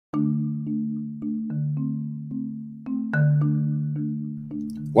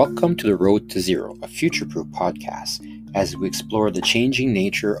Welcome to The Road to Zero, a future-proof podcast, as we explore the changing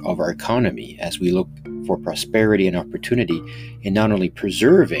nature of our economy as we look for prosperity and opportunity in not only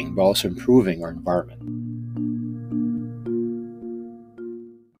preserving, but also improving our environment.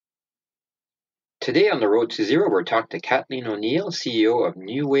 Today on The Road to Zero, we're talking to Kathleen O'Neil, CEO of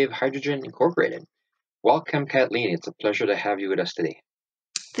New Wave Hydrogen Incorporated. Welcome, Kathleen. It's a pleasure to have you with us today.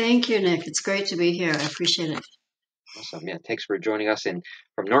 Thank you, Nick. It's great to be here. I appreciate it. Awesome. Yeah, thanks for joining us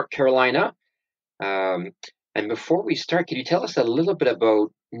from North Carolina. And before we start, can you tell us a little bit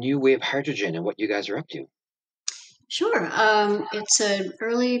about New Wave Hydrogen and what you guys are up to? Sure. It's an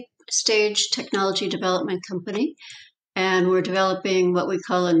early stage technology development company, and we're developing what we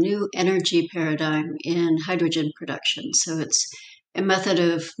call a new energy paradigm in hydrogen production. So it's a method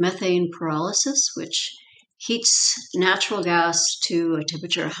of methane pyrolysis, which heats natural gas to a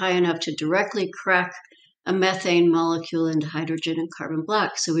temperature high enough to directly crack a methane molecule into hydrogen and carbon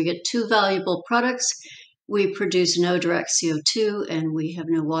black. So we get two valuable products. We produce no direct CO2 and we have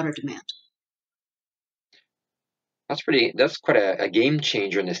no water demand. That's quite a game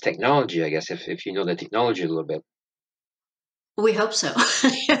changer in this technology, I guess, if you know the technology a little bit. We hope so.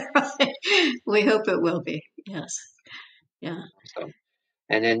 We hope it will be. Yes. Yeah.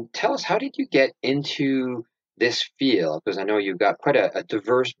 And then tell us, how did you get into this field? Because I know you've got quite a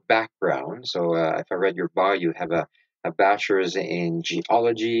diverse background. So if I read your bio, you have a bachelor's in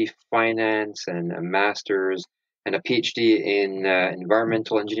geology, finance, and a master's, and a PhD in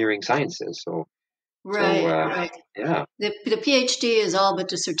environmental engineering sciences. Right. Yeah. The PhD is all but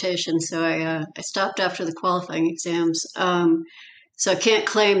dissertation, so I stopped after the qualifying exams. So I can't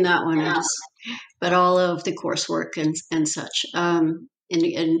claim that one, but all of the coursework and such. And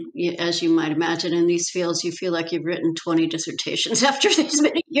as you might imagine, in these fields, you feel like you've written 20 dissertations after these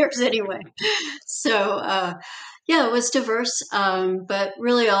many years anyway. So, it was diverse, but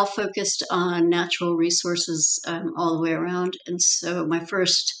really all focused on natural resources all the way around. And so my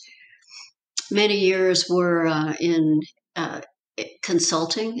first many years were in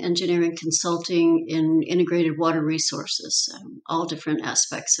consulting, engineering consulting in integrated water resources, all different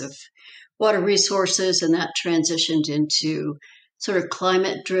aspects of water resources, and that transitioned into sort of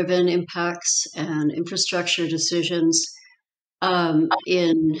climate-driven impacts and infrastructure decisions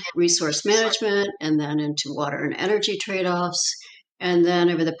in resource management, and then into water and energy trade-offs, and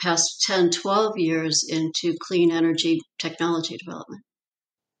then over the past 10, 12 years into clean energy technology development.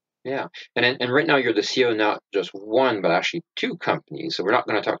 Yeah, and right now you're the CEO not just one, but actually two companies. So we're not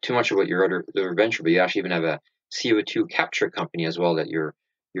going to talk too much about your other venture, but you actually even have a CO2 capture company as well that you're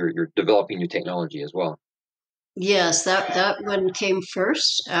developing new technology as well. Yes, that one came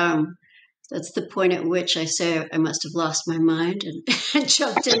first. That's the point at which I say I must have lost my mind and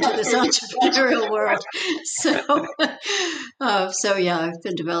jumped into this entrepreneurial world. So yeah, I've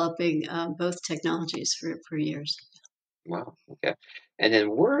been developing both technologies for years. Wow. Okay. And then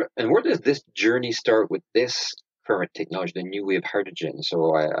where does this journey start with this current technology, the new wave hydrogen?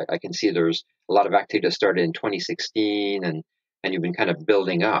 So I can see there's a lot of activity that started in 2016, and you've been kind of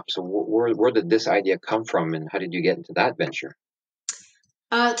building up. So where did this idea come from, and how did you get into that venture?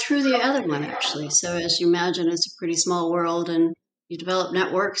 Through the other one, actually. So as you imagine, it's a pretty small world, and you develop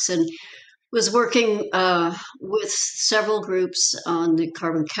networks, and was working with several groups on the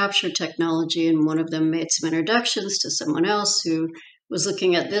carbon capture technology, and one of them made some introductions to someone else who was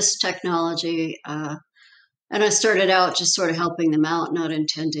looking at this technology. And I started out just sort of helping them out, not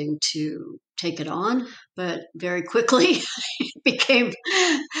intending to take it on, but very quickly it became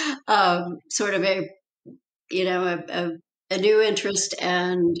sort of a new interest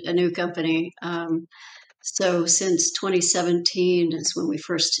and a new company. So since 2017 is when we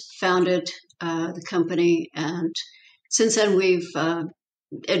first founded the company, and since then we've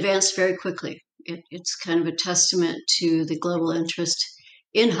advanced very quickly. It's kind of a testament to the global interest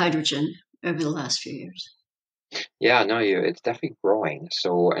in hydrogen over the last few years. Yeah, no, it's definitely growing.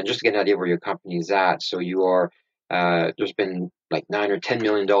 So, and just to get an idea where your company's at, so you are there's been like $9 or $10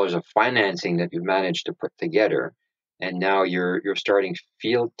 million of financing that you've managed to put together, and now you're starting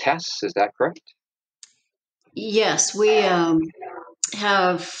field tests. Is that correct? Yes, we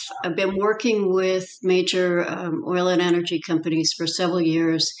have been working with major oil and energy companies for several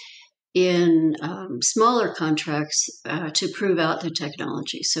years in smaller contracts to prove out the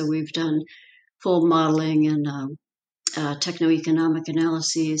technology. So we've done full modeling and techno-economic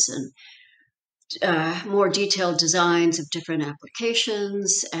analyses and more detailed designs of different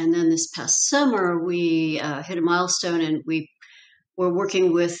applications. And then this past summer, we hit a milestone, and we were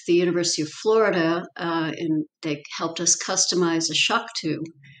working with the University of Florida, and they helped us customize a shock tube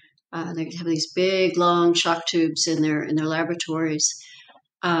They have these big, long shock tubes in their laboratories.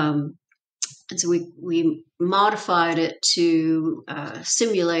 And so we modified it to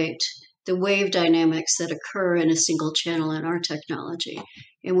simulate the wave dynamics that occur in a single channel in our technology.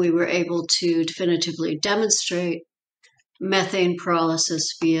 And we were able to definitively demonstrate methane pyrolysis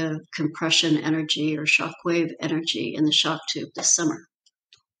via compression energy or shock wave energy in the shock tube this summer.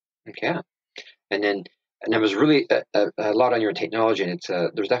 Okay. And then, and there was really a lot on your technology, and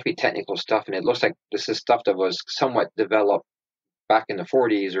there's definitely technical stuff, and it looks like this is stuff that was somewhat developed back in the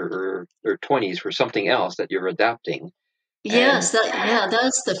 40s or 20s for something else that you're adapting. Yes,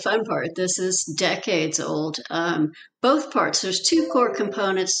 that's the fun part. This is decades old. Both parts. There's two core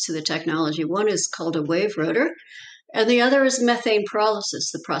components to the technology. One is called a wave rotor, and the other is methane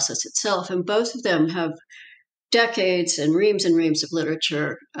pyrolysis, the process itself. And both of them have decades and reams of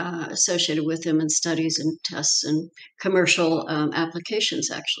literature associated with them, and studies and tests and commercial applications,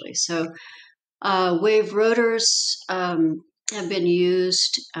 actually. So wave rotors have been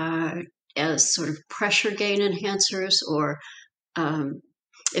used as sort of pressure gain enhancers or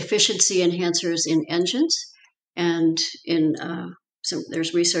efficiency enhancers in engines, and in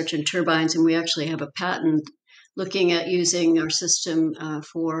there's research in turbines, and we actually have a patent looking at using our system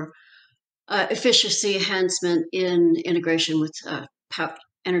for efficiency enhancement in integration with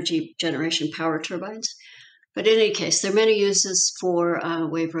energy generation power turbines. But in any case, there are many uses for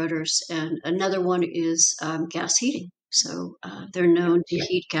wave rotors, and another one is gas heating. So they're known to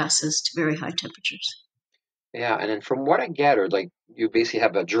heat gases to very high temperatures. Yeah, and then from what I gathered, like you basically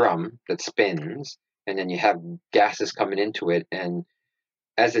have a drum that spins, and then you have gases coming into it, and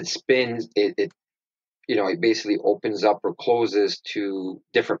as it spins, it basically opens up or closes to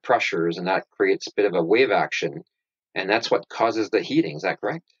different pressures, and that creates a bit of a wave action, and that's what causes the heating. Is that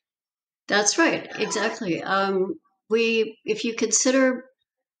correct? That's right, exactly. If you consider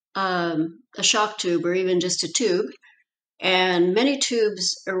a shock tube or even just a tube, and many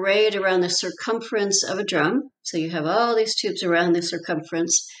tubes arrayed around the circumference of a drum. So you have all these tubes around the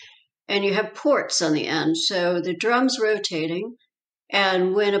circumference, and you have ports on the end. So the drum's rotating,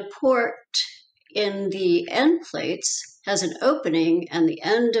 and when a port in the end plates has an opening, and the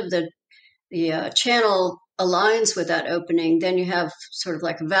end of the channel aligns with that opening, then you have sort of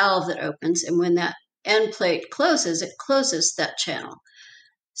like a valve that opens, and when that end plate closes, it closes that channel.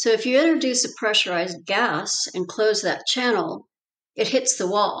 So if you introduce a pressurized gas and close that channel, it hits the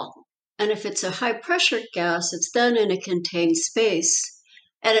wall. And if it's a high pressure gas, it's then in a contained space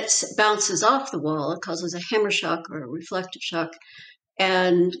and it bounces off the wall. It causes a hammer shock or a reflective shock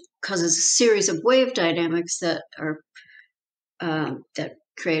and causes a series of wave dynamics that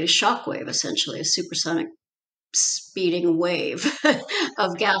create a shock wave, essentially, a supersonic speeding wave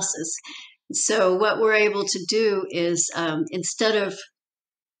of gases. So what we're able to do is instead of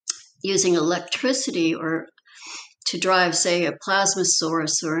using electricity or to drive, say, a plasma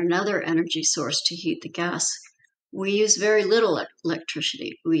source or another energy source to heat the gas, we use very little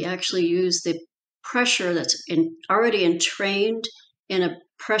electricity. We actually use the pressure that's already entrained in a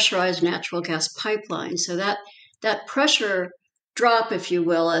pressurized natural gas pipeline. So that pressure drop, if you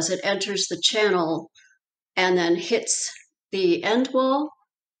will, as it enters the channel and then hits the end wall,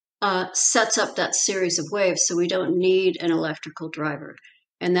 sets up that series of waves. So we don't need an electrical driver.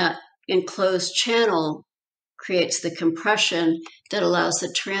 And that enclosed channel creates the compression that allows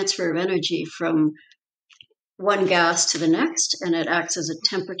the transfer of energy from one gas to the next, and it acts as a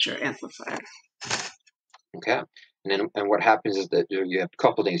temperature amplifier. Okay. And what happens is that you have a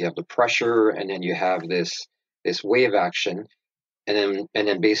couple things. You have the pressure, and then you have this wave action, and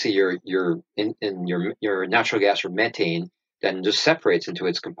then basically your natural gas or methane then just separates into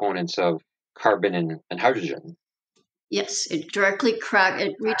its components of carbon and hydrogen. Yes, it directly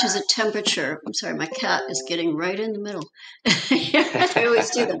it reaches a temperature. I'm sorry, my cat is getting right in the middle. I always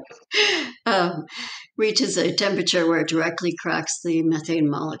do that. Reaches a temperature where it directly cracks the methane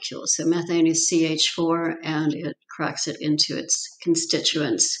molecule. So methane is CH4, and it cracks it into its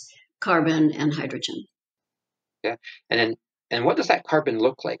constituents, carbon and hydrogen. Yeah, and what does that carbon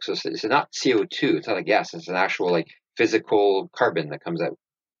look like? So it's not CO2. It's not a gas. It's an actual like physical carbon that comes out.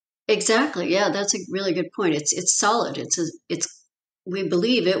 Exactly. Yeah, that's a really good point. It's solid. We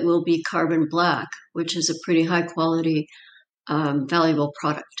believe it will be carbon black, which is a pretty high quality, valuable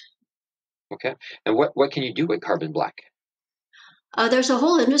product. Okay. And what can you do with carbon black? There's a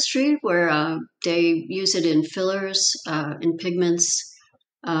whole industry where they use it in fillers, in pigments,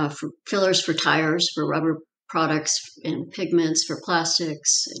 for fillers for tires, for rubber products, and pigments for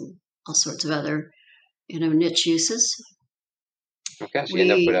plastics, and all sorts of other, niche uses. Okay, so you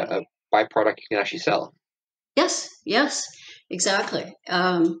end up with a byproduct you can actually sell. Yes. exactly.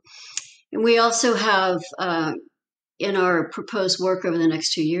 And we also have, in our proposed work over the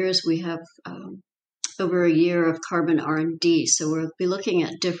next 2 years, we have over a year of carbon R&D. So we'll be looking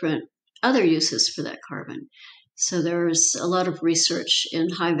at different other uses for that carbon. So there's a lot of research in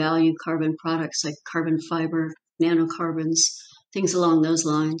high-value carbon products like carbon fiber, nanocarbons, things along those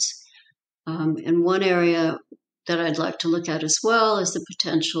lines. And one area that I'd like to look at as well is the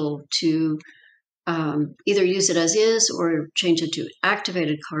potential to either use it as is or change it to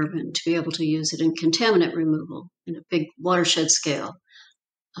activated carbon to be able to use it in contaminant removal in a big watershed scale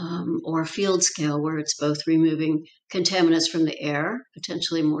or field scale where it's both removing contaminants from the air,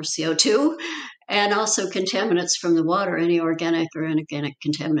 potentially more CO2, and also contaminants from the water, any organic or inorganic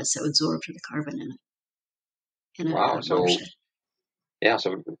contaminants that would absorb the carbon in a Wow. So watershed. yeah,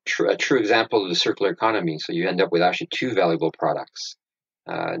 so a true example of the circular economy. So you end up with actually two valuable products,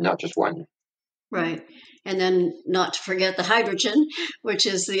 not just one. Right. And then not to forget the hydrogen, which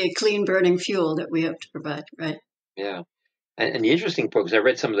is the clean burning fuel that we have to provide, right? Yeah. And the interesting part, because I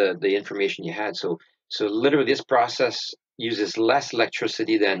read some of the information you had. So literally this process uses less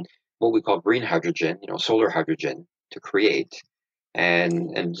electricity than what we call green hydrogen, solar hydrogen to create,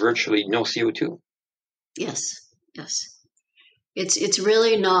 and virtually no CO2. Yes, yes. It's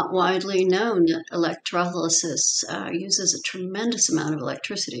really not widely known that electrolysis uses a tremendous amount of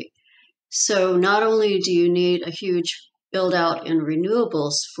electricity. So not only do you need a huge build out in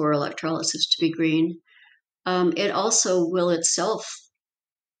renewables for electrolysis to be green, it also will itself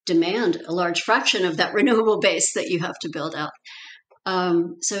demand a large fraction of that renewable base that you have to build out.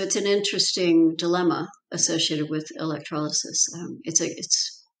 So it's an interesting dilemma associated with electrolysis. It's a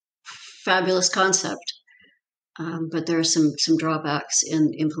fabulous concept, but there are some drawbacks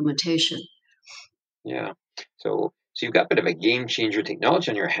in implementation. Yeah. So you've got a bit of a game changer technology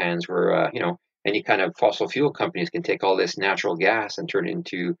on your hands where, any kind of fossil fuel companies can take all this natural gas and turn it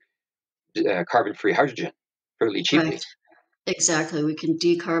into carbon-free hydrogen fairly cheaply. Right. Exactly. We can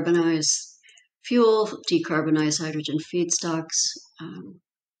decarbonize fuel, decarbonize hydrogen feedstocks,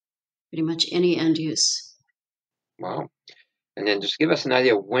 pretty much any end use. Wow. And then just give us an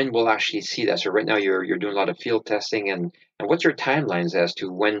idea of when we'll actually see that. So right now you're doing a lot of field testing, and what's your timelines as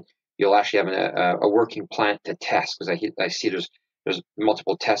to when you'll actually have a working plant to test? Because I see there's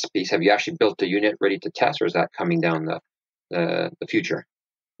multiple test pieces. Have you actually built a unit ready to test, or is that coming down the future?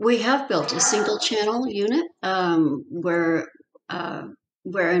 We have built a single channel unit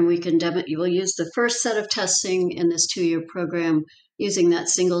wherein we can we'll use the first set of testing in this 2-year program using that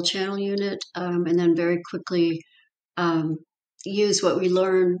single channel unit, and then very quickly use what we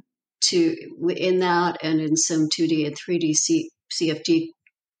learn in that and in some 2D and 3D CFD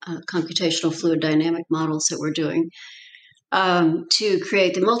computational fluid dynamic models that we're doing to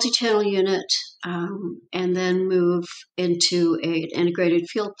create the multi-channel unit and then move into an integrated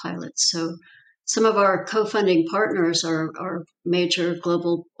field pilot. So some of our co-funding partners are major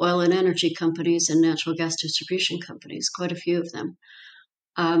global oil and energy companies and natural gas distribution companies, quite a few of them.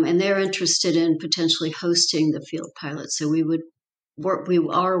 And they're interested in potentially hosting the field pilot. So we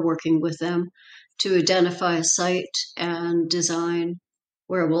are working with them to identify a site and design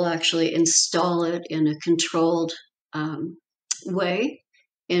where we'll actually install it in a controlled way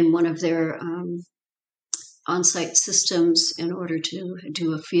in one of their on-site systems in order to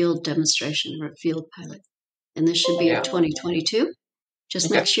do a field demonstration or a field pilot. And this should be in 2022, just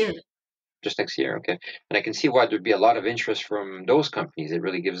Okay. next year. Just next year, okay. And I can see why there'd be a lot of interest from those companies. It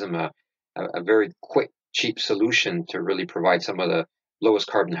really gives them a very quick, cheap solution to really provide some of the lowest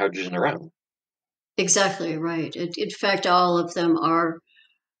carbon hydrogen around. Exactly right. In fact, all of them are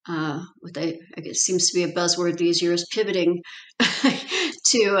I guess seems to be a buzzword these years, pivoting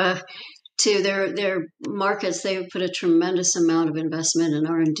to their markets. They have put a tremendous amount of investment in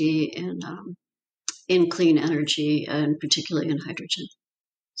R&D and in clean energy and particularly in hydrogen.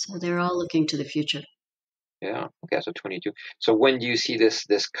 So they're all looking to the future. Yeah. Okay. So 22. So when do you see this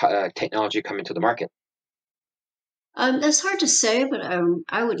technology come into the market? That's hard to say, but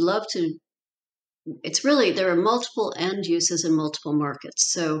I would love to. It's really there are multiple end uses in multiple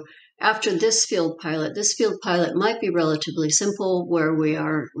markets. So after this field pilot might be relatively simple, where we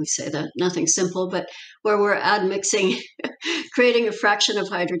say that nothing simple, but where we're admixing, creating a fraction of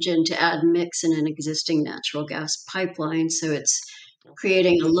hydrogen to add mix in an existing natural gas pipeline. So it's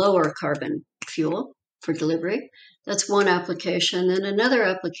creating a lower carbon fuel for delivery. That's one application. And another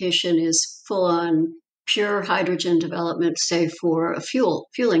application is full on pure hydrogen development, say for a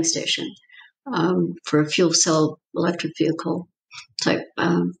fueling station, for a fuel cell electric vehicle type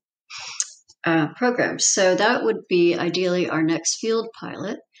program. So that would be ideally our next field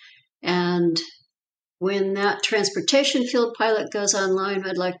pilot. And when that transportation field pilot goes online,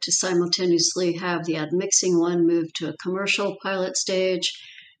 I'd like to simultaneously have the admixing one move to a commercial pilot stage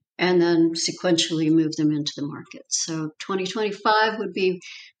and then sequentially move them into the market. So 2025 would be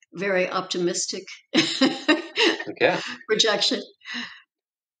very optimistic Okay. projection.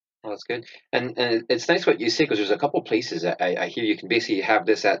 Well, that's good. And it's nice what you say, because there's a couple places that I hear you can basically have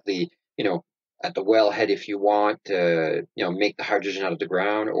this at the, at the wellhead if you want to, make the hydrogen out of the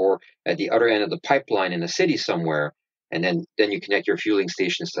ground, or at the other end of the pipeline in a city somewhere, and then you connect your fueling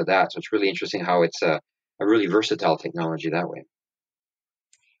stations to that. So it's really interesting how it's a really versatile technology that way.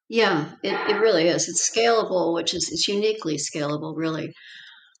 Yeah, it really is. It's scalable, it's uniquely scalable, really.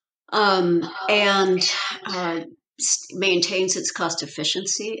 And maintains its cost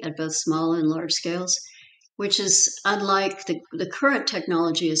efficiency at both small and large scales, which is unlike the current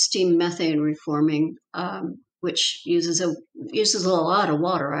technology is steam methane reforming, which uses a lot of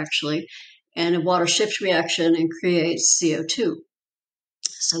water actually, and a water shift reaction and creates CO2.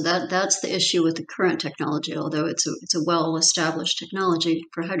 So that's the issue with the current technology, although it's a well-established technology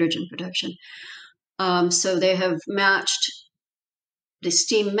for hydrogen production. So they have matched the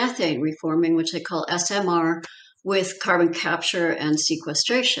steam methane reforming, which they call SMR, with carbon capture and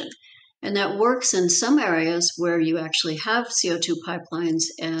sequestration. And that works in some areas where you actually have CO2 pipelines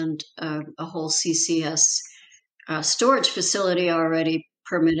and a whole CCS storage facility already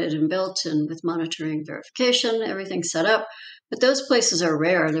permitted and built, and with monitoring, verification, everything set up. But those places are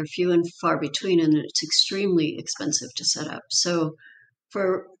rare. They're few and far between, and it's extremely expensive to set up. So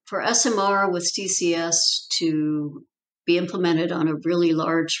for SMR with CCS to be implemented on a really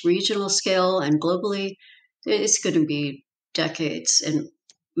large regional scale and globally, it's going to be decades and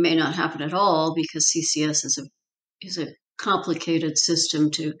may not happen at all, because CCS is a complicated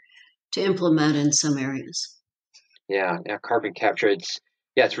system to implement in some areas. Yeah, carbon capture.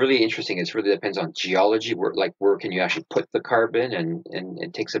 It's really interesting. It really depends on geology. Where can you actually put the carbon, and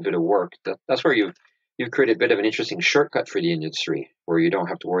it takes a bit of work. That's where you've created a bit of an interesting shortcut for the industry, where you don't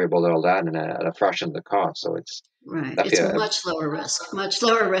have to worry about all that and at a fraction of the cost. So it's right. It's definitely much lower risk. Much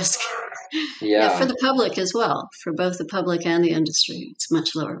lower risk. Yeah, yeah, for the public as well, for both the public and the industry, it's much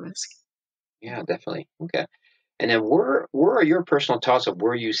lower risk. yeah, definitely. Okay. And then where are your personal thoughts of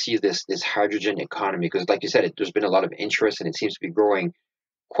where you see this hydrogen economy? Because like you said, there's been a lot of interest, and it seems to be growing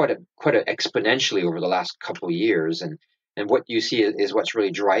quite a exponentially over the last couple of years. And what you see is what's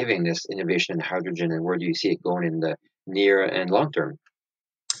really driving this innovation in hydrogen, and where do you see it going in the near and long term?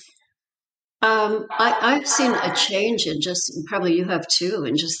 I've seen a change in just, probably you have too,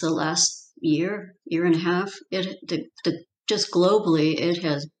 in just the last year and a half. Just globally, it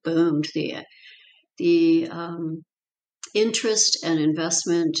has boomed. The interest and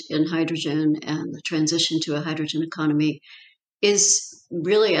investment in hydrogen and the transition to a hydrogen economy is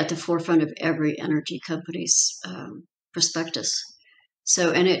really at the forefront of every energy company's prospectus.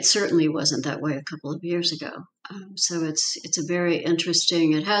 So, and it certainly wasn't that way a couple of years ago. So it's a very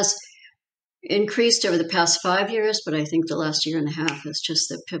interesting. It has increased over the past 5 years, but I think the last year and a half is just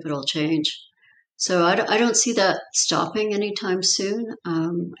the pivotal change. So I don't see that stopping anytime soon.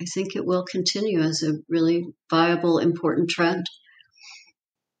 I think it will continue as a really viable, important trend.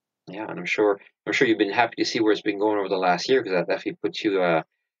 Yeah, and I'm sure you've been happy to see where it's been going over the last year, because that definitely puts you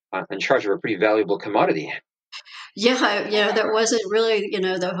in charge of a pretty valuable commodity. Yeah, that wasn't really,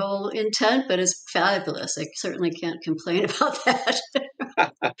 the whole intent, but it's fabulous. I certainly can't complain about that.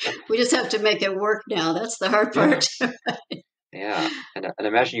 We just have to make it work now. That's the hard Yeah, part. yeah, and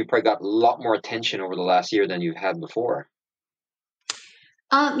imagine you probably got a lot more attention over the last year than you've had before.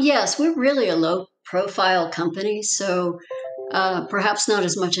 Yes, we're really a low profile company, so perhaps not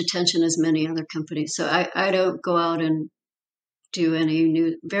as much attention as many other companies. So I don't go out and do any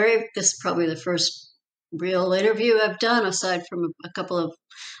new, this is probably the first real interview I've done, aside from a couple of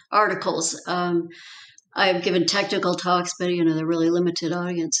articles. I've given technical talks, but they're really limited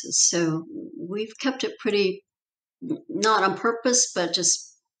audiences. So we've kept it pretty, not on purpose, but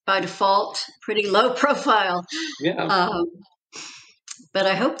just by default, pretty low profile. Yeah, Um, but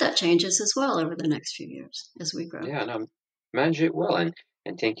I hope that changes as well over the next few years as we grow. yeah, no, manage it well, and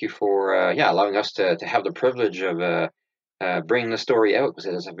thank you for allowing us to have the privilege of bringing the story out, because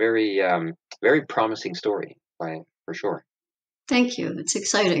it is a very promising story, for sure. Thank you. It's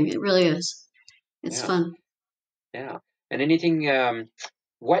exciting. It really is. It's Yeah, fun. yeah. And anything,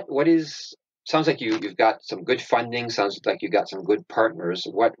 what is, sounds like you've got some good funding. Sounds like you got some good partners.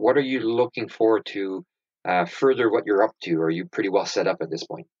 What are you looking for to further what you're up to? Or are you pretty well set up at this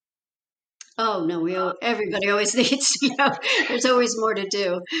point? Oh no, everybody always needs, there's always more to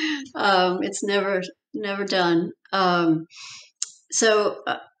do. It's never done. So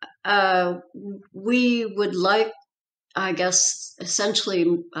we would like, I guess, essentially,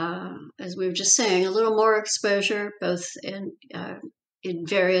 as we were just saying, a little more exposure, both in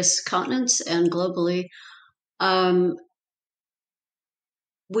various continents and globally.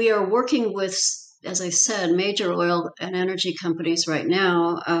 We are working with, as I said, major oil and energy companies right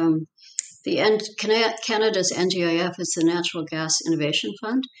now. Canada's NGIF is the Natural Gas Innovation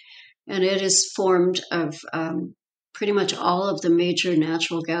Fund, and it is formed of pretty much all of the major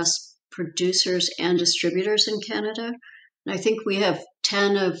natural gas producers and distributors in Canada. And I think we have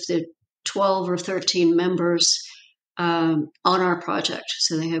 10 of the 12 or 13 members on our project,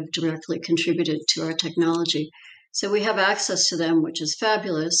 so they have directly contributed to our technology. So we have access to them, which is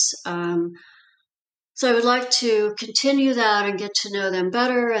fabulous. So I would like to continue that and get to know them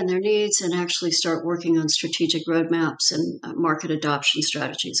better and their needs, and actually start working on strategic roadmaps and market adoption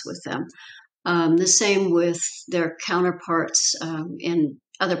strategies with them. The same with their counterparts in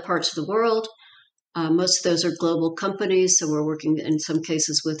other parts of the world. Most of those are global companies, so we're working in some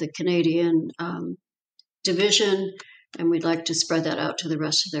cases with a Canadian division, and we'd like to spread that out to the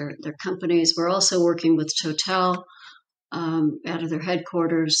rest of their companies. We're also working with Total out of their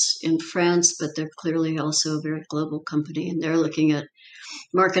headquarters in France, but they're clearly also a very global company, and they're looking at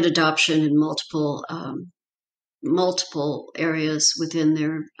market adoption in multiple areas within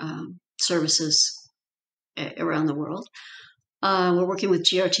their services around the world. We're working with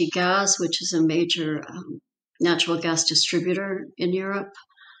GRT Gas, which is a major natural gas distributor in Europe,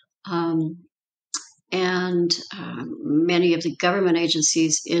 and many of the government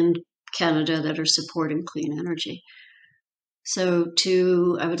agencies in Canada that are supporting clean energy. So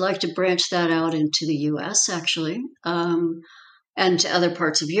I would like to branch that out into the US, actually, and to other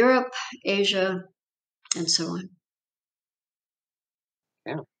parts of Europe, Asia, and so on.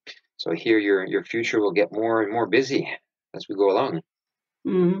 Yeah. So here your future will get more and more busy as we go along.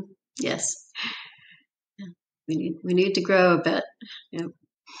 Mm-hmm. Yes. Yeah. We need to grow a bit. Yeah.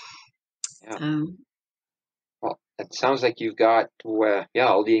 Well, it sounds like you've got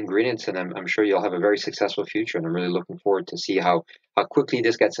all the ingredients, and I'm sure you'll have a very successful future. And I'm really looking forward to see how quickly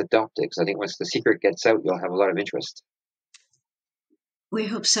this gets adopted, because I think once the secret gets out, you'll have a lot of interest. We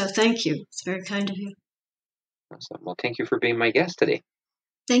hope so. Thank you. It's very kind of you. Awesome. Well, thank you for being my guest today.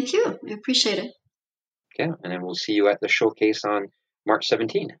 Thank you. I appreciate it. Yeah, and then we'll see you at the showcase on March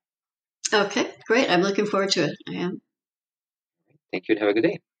 17th. Okay, great. I'm looking forward to it. I am. Thank you, and have a good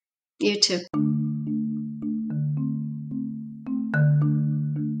day. You too.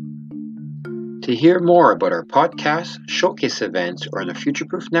 To hear more about our podcasts, showcase events, or the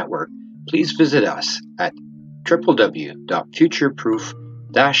Futureproof Network, please visit us at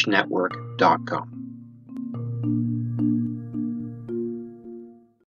www.futureproof-network.com.